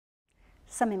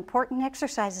Some important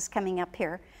exercises coming up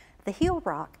here. The heel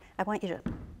rock. I want you to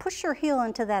push your heel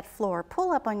into that floor,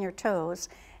 pull up on your toes,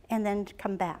 and then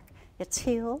come back. It's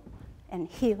heel and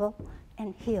heel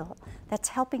and heel. That's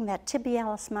helping that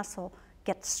tibialis muscle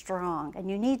get strong, and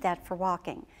you need that for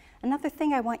walking. Another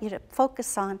thing I want you to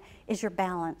focus on is your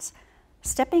balance.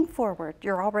 Stepping forward,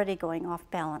 you're already going off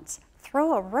balance.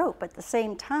 Throw a rope at the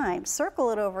same time, circle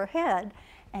it overhead,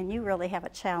 and you really have a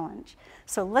challenge.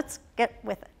 So let's get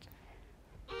with it.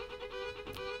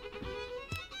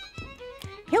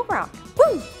 Heel rock,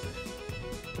 woo!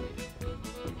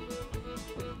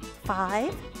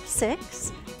 5,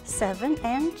 6, 7,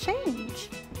 and change.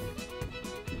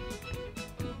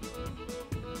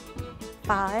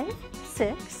 5,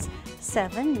 6,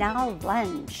 7, now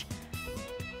lunge.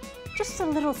 Just a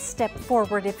little step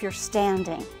forward if you're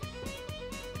standing.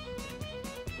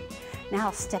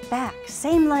 Now step back,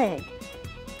 same leg.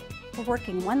 We're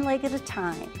working one leg at a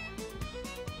time.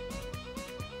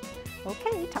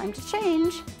 Okay, time to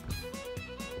change.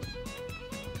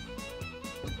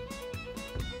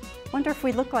 Wonder if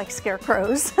we look like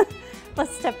scarecrows.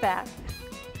 Let's step back.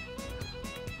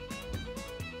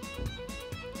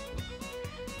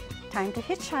 Time to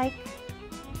hitchhike.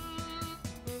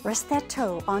 Rest that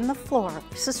toe on the floor.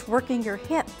 This is working your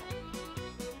hip.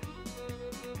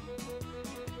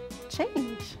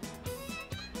 Change.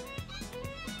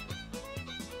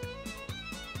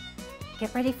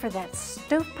 Get ready for that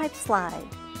stovepipe slide.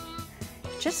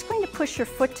 Just going to push your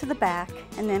foot to the back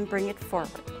and then bring it forward.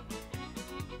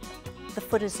 The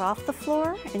foot is off the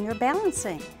floor and you're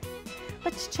balancing.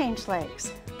 Let's change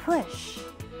legs. Push.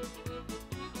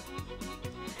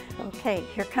 Okay,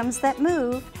 here comes that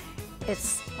move.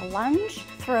 It's a lunge,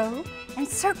 throw, and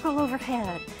circle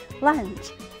overhead.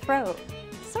 Lunge, throw,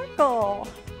 circle.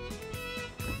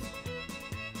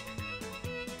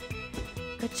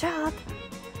 Good job.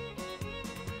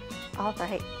 All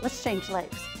right, let's change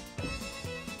legs.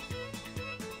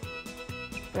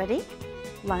 Ready?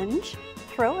 Lunge,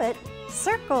 throw it,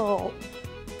 circle.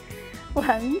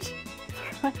 Lunge,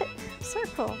 throw it,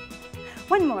 circle.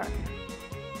 One more.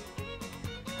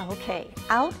 Okay,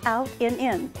 out, out,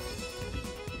 in.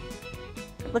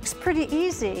 Looks pretty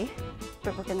easy,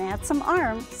 but we're gonna add some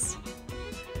arms.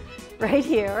 Right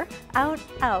here, out,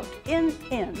 out, in.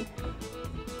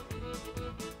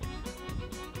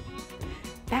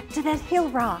 Back to that heel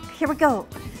rock. Here we go.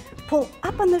 Pull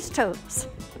up on those toes.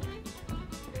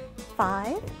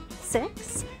 5,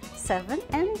 6, 7,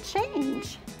 and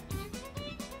change.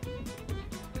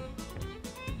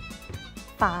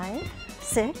 5,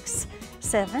 6,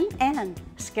 7, and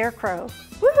scarecrow.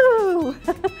 Woohoo!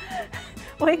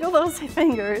 Wiggle those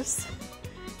fingers.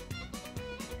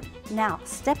 Now,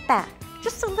 step back.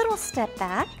 Just a little step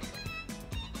back.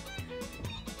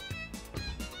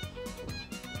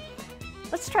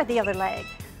 Let's try the other leg.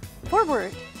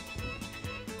 Forward,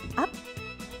 up,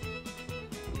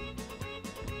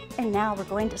 and now we're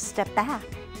going to step back.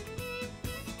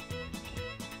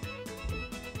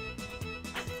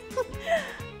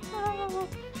 Oh.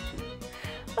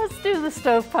 Let's do the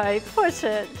stovepipe. Push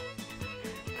it.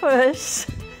 Push,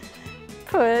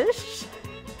 push,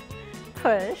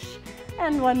 push,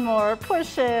 and one more.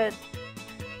 Push it.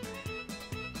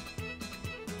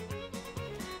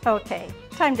 Okay.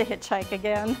 Time to hitchhike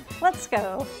again. Let's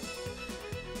go.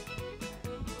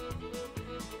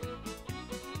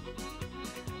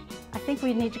 I think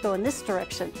we need to go in this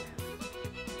direction.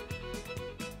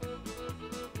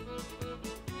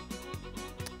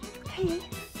 Okay,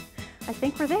 I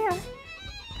think we're there.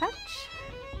 Touch,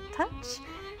 touch,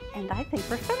 and I think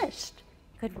we're finished.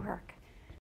 Good work.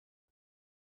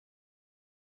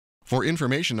 For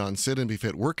information on Sit and Be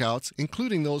Fit workouts,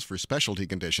 including those for specialty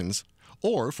conditions,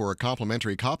 or for a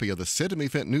complimentary copy of the Sit and Be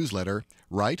Fit newsletter,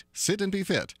 write Sit and Be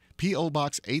Fit, P.O.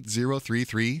 Box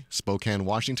 8033, Spokane,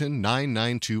 Washington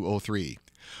 99203,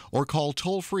 or call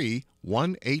toll-free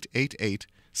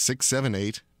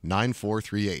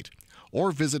 1-888-678-9438,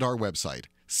 or visit our website,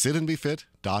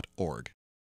 sitandbefit.org.